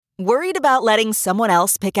Worried about letting someone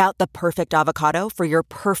else pick out the perfect avocado for your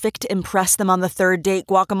perfect impress them on the third date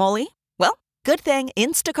guacamole? Well, good thing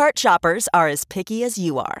Instacart shoppers are as picky as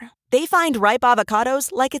you are. They find ripe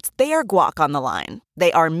avocados like it's their guac on the line.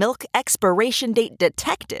 They are milk expiration date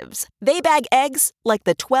detectives. They bag eggs like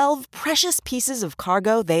the 12 precious pieces of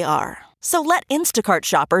cargo they are. So let Instacart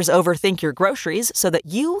shoppers overthink your groceries so that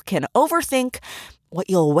you can overthink what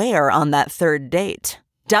you'll wear on that third date.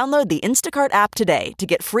 Download the Instacart app today to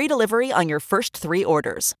get free delivery on your first 3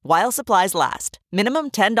 orders, while supplies last.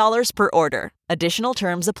 Minimum $10 per order. Additional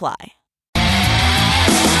terms apply.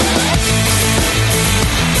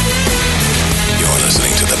 You're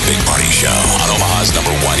listening to The Big Party Show on Omaha's #1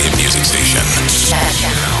 hit music station.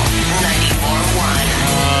 Channel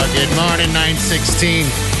 94.1. Good morning, 9:16.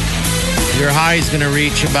 Your high is going to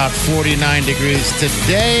reach about 49 degrees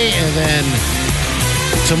today, and then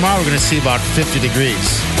tomorrow we're going to see about 50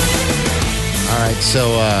 degrees. All right,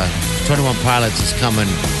 so 21 Pilots is coming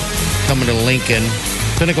to Lincoln.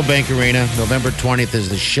 Pinnacle Bank Arena, November 20th is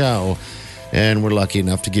the show. And we're lucky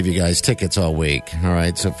enough to give you guys tickets all week. All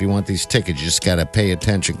right, so if you want these tickets, you just got to pay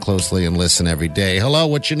attention closely and listen every day. Hello,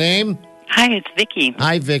 what's your name? Hi, it's Vicky.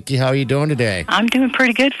 Hi, Vicky. How are you doing today? I'm doing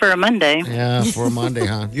pretty good for a Monday. Yeah, for a Monday,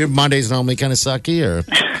 huh? Your Mondays normally kind of sucky, or?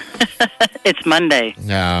 It's Monday.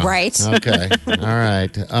 Yeah. Right. Okay. All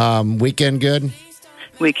right. Weekend good?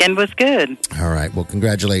 Weekend was good. All right. Well,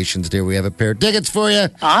 congratulations, dear. We have a pair of tickets for you.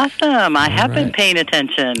 Awesome. I have been paying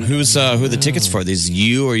attention. Who are the tickets for? These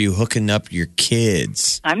you, or are you hooking up your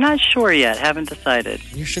kids? I'm not sure yet. Haven't decided.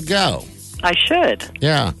 You should go. I should.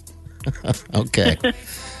 Yeah. Okay.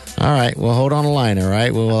 All right. Well, hold on the line, all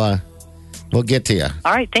right? We'll get to you.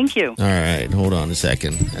 All right. Thank you. All right. Hold on a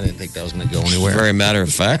second. I didn't think that was going to go anywhere. Very matter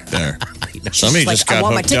of fact there. Somebody Like, just got I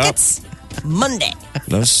want my hooked up. tickets Monday.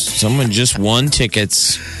 Someone just won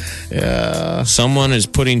tickets. Yeah. Someone is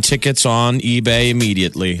putting tickets on eBay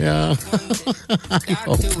immediately. Yeah. I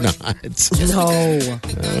hope not. No.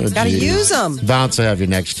 Gotta use them. Bounce will have your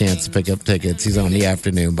next chance to pick up tickets. He's on the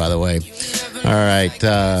afternoon, by the way. All right.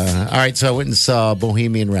 All right. So I went and saw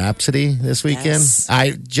Bohemian Rhapsody this weekend. Yes.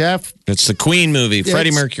 Jeff, It's the Queen movie,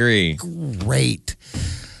 Freddie Mercury. great.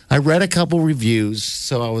 I read a couple reviews,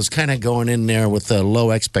 so I was kind of going in there with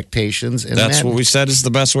low expectations. And That's man, what we said is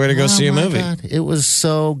the best way to go see a my movie. God, it was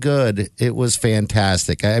so good. It was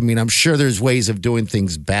fantastic. I mean, I'm sure there's ways of doing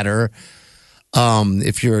things better.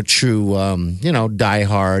 If you're a true,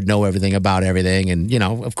 diehard, know everything about everything. And,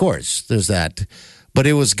 of course, there's that. But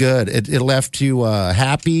it was good. It left you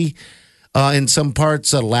happy in some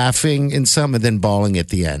parts, laughing in some, and then bawling at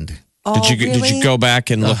the end. Oh, Did you go back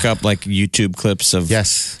and look up like YouTube clips of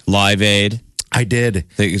Yes. Live Aid? I did.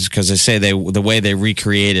 Because they say the way they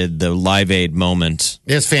recreated the Live Aid moment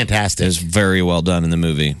It's fantastic. is very well done in the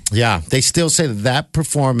movie. Yeah, they still say that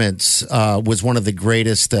performance was one of the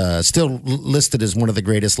greatest, still listed as one of the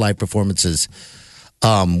greatest live performances,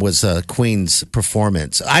 was Queen's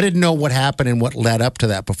performance. I didn't know what happened and what led up to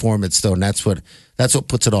that performance, though, and that's what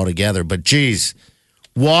puts it all together. But, geez,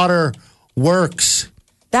 water works.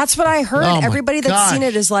 That's what I heard. Oh, my Everybody that's seen gosh.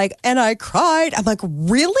 it is like, and I cried. I'm like,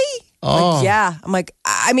 really? Oh. Like, yeah. I'm like,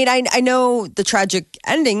 I mean, I know the tragic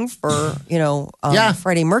ending for, Yeah.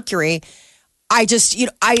 Freddie Mercury. I just, You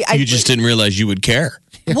just didn't realize you would care.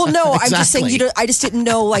 well, no, I'm just saying, Exactly. I just didn't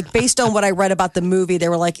know, like, based on what I read about the movie, they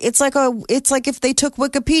were like, it's like if they took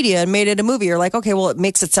Wikipedia and made it a movie. You're like, okay, well, it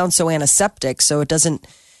makes it sound so antiseptic. So it doesn't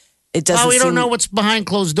Well, we don't seem- know what's behind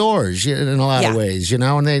closed doors in a lot of Yeah. ways,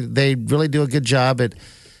 and they really do a good job at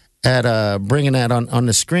bringing that on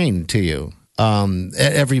the screen to you,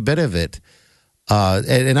 every bit of it.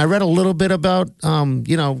 And I read a little bit about,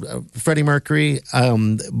 Freddie Mercury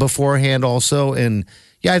beforehand also. And,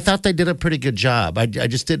 yeah, I thought they did a pretty good job. I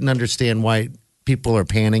just didn't understand why people are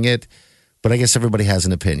panning it. But I guess everybody has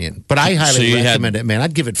an opinion. But I highly recommend it, man.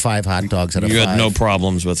 I'd give it 5 hot dogs out of 5. You had no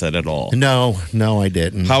problems with it at all. No, I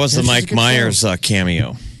didn't. How was the This is a Mike good Myers show.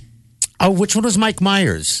 cameo? Oh, which one was Mike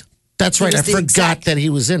Myers? That's right. I was the forgot exact- that he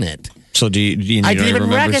was in it. So do you I don't didn't even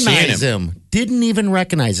remember seeing recognize him. Didn't even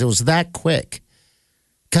recognize it. Was that quick.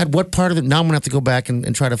 God, what part of it? Now I'm going to have to go back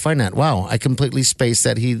and try to find that. Wow, I completely spaced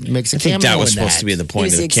that he makes a I think cameo that was in supposed to be the point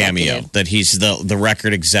He's of the the cameo. executive. That he's the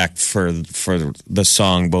record exec for the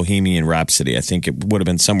song Bohemian Rhapsody. I think it would have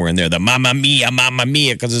been somewhere in there. The Mamma Mia,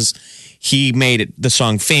 because he made the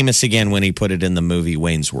song famous again when he put it in the movie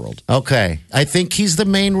Wayne's World. Okay, I think he's the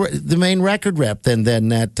main record rep then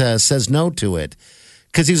that says no to it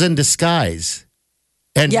because he's in disguise.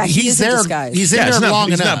 And Yeah, he he's is in there. disguise. He's in there long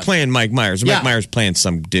he's enough. not playing Mike Myers. Yeah. Mike Myers playing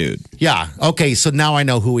some dude. Yeah. Okay. So now I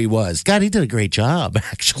know who he was. God, he did a great job,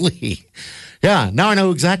 actually. Yeah, now I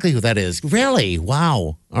know exactly who that is. Really?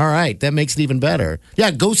 Wow. All right, that makes it even better.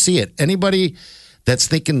 Yeah, go see it. Anybody that's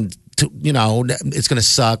thinking, it's going to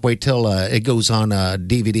suck, wait till it goes on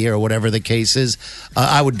DVD or whatever the case is,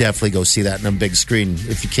 I would definitely go see that on a big screen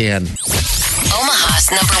if you can. Omaha's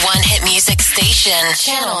 #1 hit music station,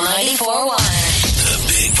 Channel 94.1. The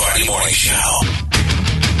Big Party Morning Show.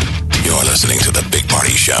 You're listening to The Big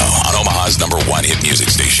Party Show on Omaha's #1 hit music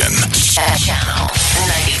station. Channel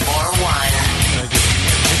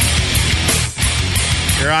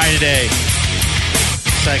 94.1. Your high today.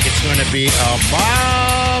 Looks like it's going to be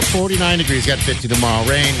about 49 degrees. Got 50 tomorrow.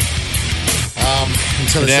 Rain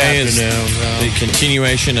until Today this afternoon. is the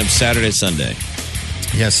continuation of Saturday, Sunday.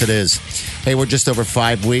 Yes, it is. Hey, we're just over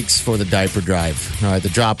 5 weeks for the diaper drive. All right, the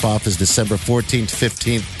drop-off is December 14th,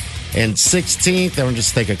 15th, and 16th. I want to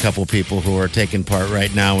just thank a couple people who are taking part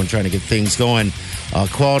right now and trying to get things going.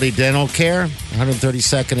 Quality Dental Care,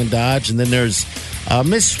 132nd and Dodge. And then there's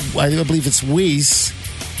Miss, I believe it's Weiss,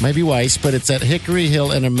 maybe Weiss, but it's at Hickory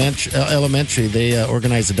Hill Elementary. They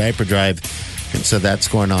organize a diaper drive, and so that's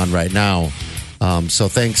going on right now. So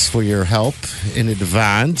thanks for your help in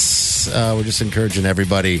advance. We're just encouraging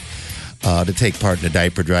everybody to take part in the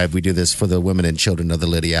diaper drive. We do this for the women and children of the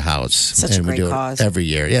Lydia House. Such a we great do cause. it every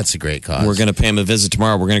year. Yeah, it's a great cause. We're going to pay them a visit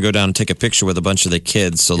tomorrow. We're going to go down and take a picture with a bunch of the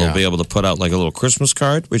kids, so they'll Yeah. be able to put out like a little Christmas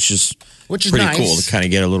card, which is pretty nice. cool to kind of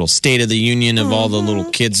get a little State of the Union of all the little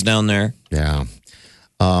kids down there. Yeah.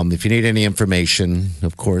 If you need any information,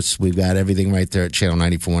 of course, we've got everything right there at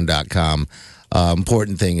channel941.com.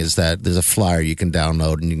 Important thing is that there's a flyer you can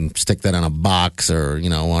download and you can stick that on a box or,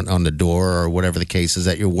 on the door or whatever the case is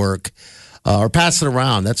at your work, or pass it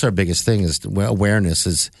around. That's our biggest thing is awareness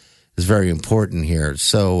is very important here.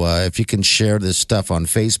 So if you can share this stuff on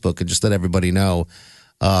Facebook and just let everybody know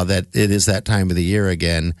that it is that time of the year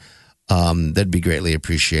again, that'd be greatly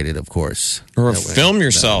appreciated, of course. Or That way- film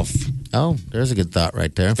yourself. Oh, there's a good thought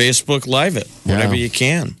right there. Facebook Live it, whatever Yeah. you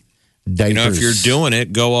can. Diapers. If you're doing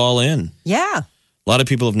it, go all in. Yeah. A lot of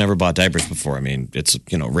people have never bought diapers before. I mean, it's,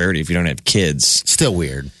 rarity if you don't have kids. Still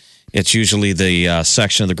weird. It's usually the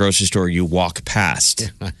section of the grocery store you walk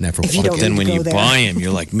past. I never If you walked don't But then need when to go you there. buy them,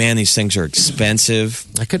 you're like, man, these things are expensive.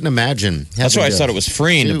 I couldn't imagine. That's why I having thought it was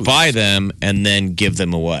freeing to choose. buy them and then give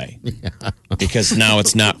them away. Because now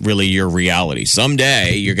it's not really your reality.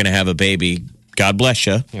 Someday you're going to have a baby. God bless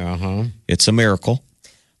you. Uh-huh. It's a miracle.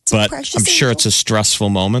 a But precious I'm sure angel. it's a stressful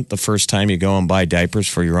moment the first time you go and buy diapers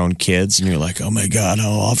for your own kids. And you're like, oh my God,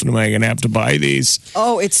 how often am I going to have to buy these?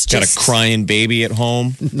 Oh, it's Got just a crying baby at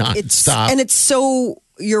home. Non-stop. and it's so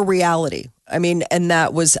your reality. I mean, and I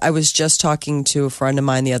was just talking to a friend of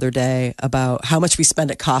mine the other day about how much we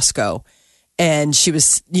spend at Costco. And she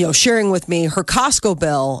was, sharing with me her Costco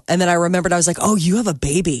bill. And then I remembered, I was like, oh, you have a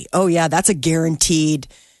baby. Oh, yeah, that's a guaranteed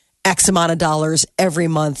X amount of dollars every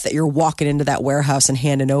month that you're walking into that warehouse and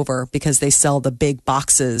handing over because they sell the big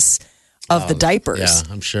boxes of the diapers.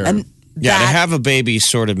 yeah, I'm sure. And Yeah, to that- have a baby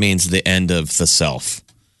sort of means the end of the self.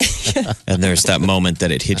 And there's that moment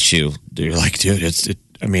that it hits you. You're like, dude,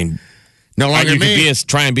 no longer you can me.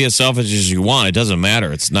 try and be as selfish as you want. It doesn't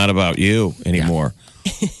matter. It's not about you anymore.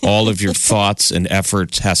 All of your thoughts and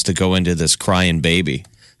efforts has to go into this crying baby.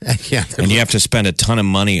 Yeah, And you have to spend a ton of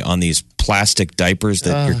money on these plastic diapers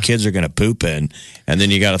that your kids are going to poop in, and then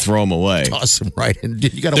you got to throw them away. awesome, right? And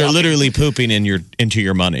you got They're to. literally pooping into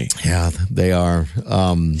your money. Yeah, they are.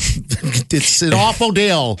 It's an awful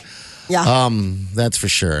deal. yeah. That's for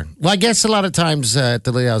sure. Well, I guess a lot of times at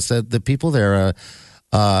the Lydia House, the people there,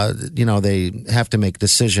 they have to make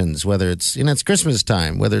decisions. Whether it's it's Christmas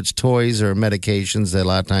time, whether it's toys or medications. That a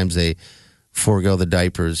lot of times they forego the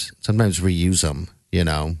diapers. Sometimes reuse them.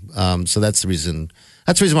 So that's the reason.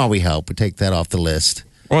 That's the reason why we help. We take that off the list.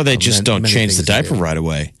 Or they just don't many change the things to diaper do. right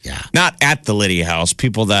away. Yeah. Not at the Lydia House.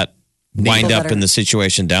 People that wind that up are- in the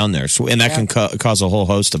situation down there. So, and that can cause a whole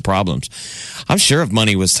host of problems. I'm sure if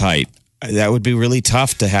money was tight, that would be really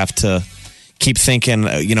tough to have to keep thinking,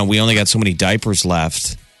 we only got so many diapers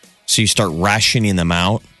left. So you start rationing them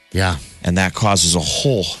out. Yeah. And that causes a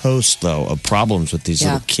whole host, though, of problems with these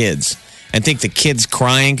Yeah. little kids. And think the kid's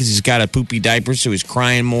crying because he's got a poopy diaper, so he's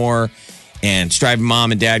crying more. And it's driving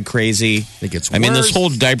mom and dad crazy. It gets I mean, this worse. whole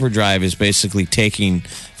diaper drive is basically taking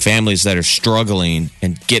families that are struggling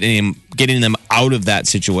and getting them out of that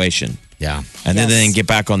situation. Yeah. And then Yes. they can get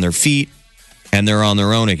back on their feet and they're on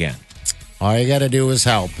their own again. All you got to do is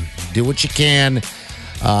help. Do what you can.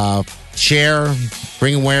 Share,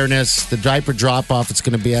 bring awareness. The diaper drop off, it's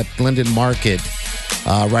going to be at Linden Market,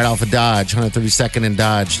 right off of Dodge, 132nd and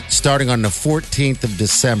Dodge, starting on the 14th of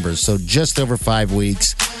December. So just over 5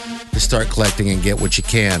 weeks. Just start collecting and get what you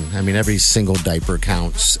can. I mean, every single diaper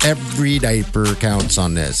counts. Every diaper counts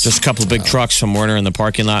on this. Just a couple of big trucks from Werner in the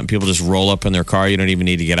parking lot, and people just roll up in their car. You don't even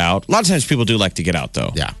need to get out. A lot of times people do like to get out,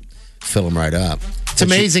 though. Yeah, fill them right up. It's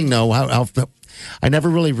amazing, though, how I never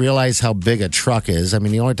really realized how big a truck is. I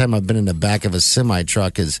mean, the only time I've been in the back of a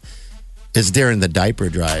semi-truck is during the diaper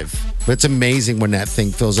drive. But it's amazing when that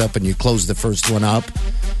thing fills up and you close the first one up.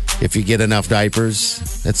 If you get enough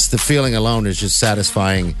diapers, it's the feeling alone is just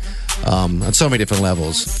satisfying on so many different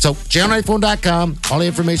levels. So, channel94.com, all the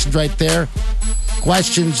information's right there.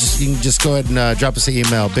 Questions, you can just go ahead and drop us an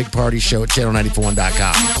email,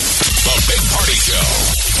 bigpartyshow@channel941.com. The Big Party Show.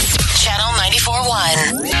 Channel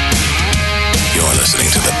 94.1. You're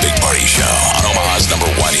listening to The Big Party Show on Omaha's number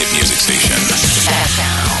one hit music station.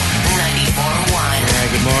 Channel 94.1. All right,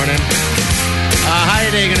 good morning. High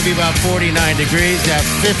today going to be about 49 degrees. Got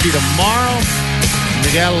 50 tomorrow. And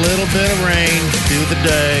we got a little bit of rain through the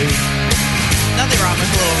day. Nothing wrong with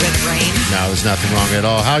a little bit of rain. No, there's nothing wrong at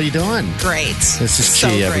all. How are you doing? Great. This is So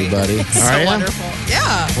Chi, great. everybody. So Are ya? wonderful.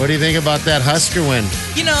 Yeah. What do you think about that Husker win?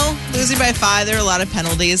 You know, losing by 5, there are a lot of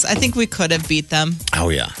penalties. I think we could have beat them. Oh,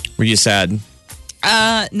 yeah. Were you sad?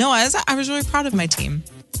 No, I was really proud of my team.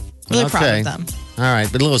 Really proud Okay. of them. All right,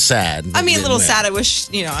 but a little sad. I mean, a little Didn't sad. I wish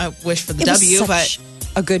for the It was W, such but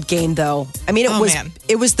a good game, though. I mean, Oh, man.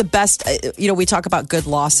 it was the best. We talk about good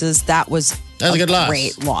losses. That was a good loss.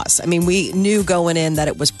 Great loss. I mean, we knew going in that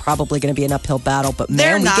it was probably going to be an uphill battle, but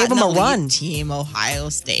they're man, we not gave them an a elite run. team. Ohio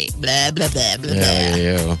State. Blah blah blah blah.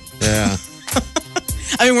 win. blah. Yeah.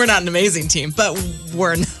 I mean, we're not an amazing team, but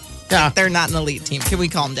Yeah. they're not an elite team. Can we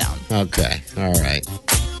calm down? Okay. All right.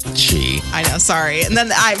 Chi. I know, sorry. And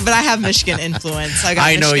then I have Michigan influence. I got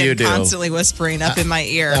I know Michigan you do. constantly whispering up in my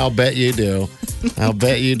ear. I'll bet you do. I'll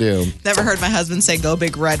bet you do. Never heard my husband say "Go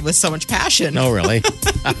Big Red" with so much passion. No, really?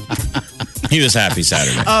 He was happy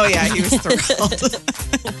Saturday. Oh yeah, he was thrilled.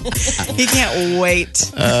 He can't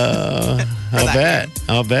wait. I'll bet.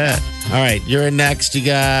 All right, you're in next. You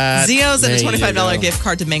got Zio's and a There you $25 go. gift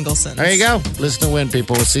card to Mangelson's. There you go. Listen to win,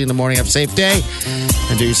 people. We'll see you in the morning. Have a safe day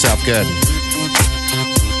and do yourself good.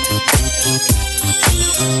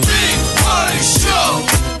 Big Party Show.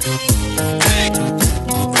 Big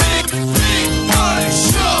Party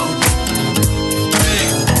Show.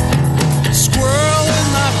 Squirrel in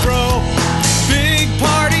my fro. Big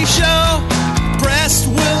party show. Breast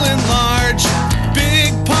will enlarge.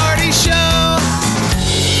 Big party show.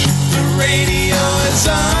 The radio is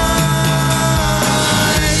on.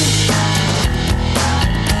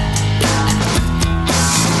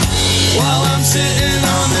 While I'm sitting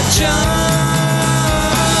on the john.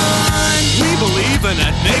 We believe in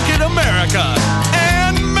a naked America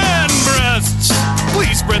and man breasts.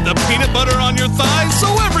 Please spread the peanut butter on your thighs so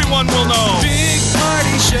everyone will know. Big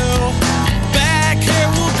party show. Back hair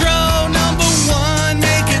will grow. Number one,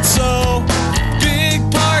 make it so. Big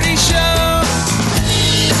party show.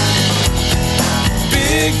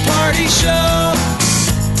 Big party show.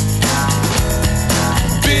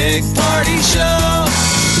 Big party show.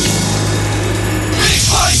 Big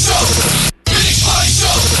Party Show. Big Party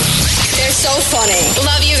Show. They're so funny.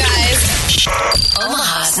 Love you guys.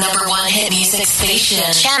 Omaha's number one hit music station.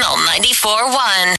 Channel 94.1.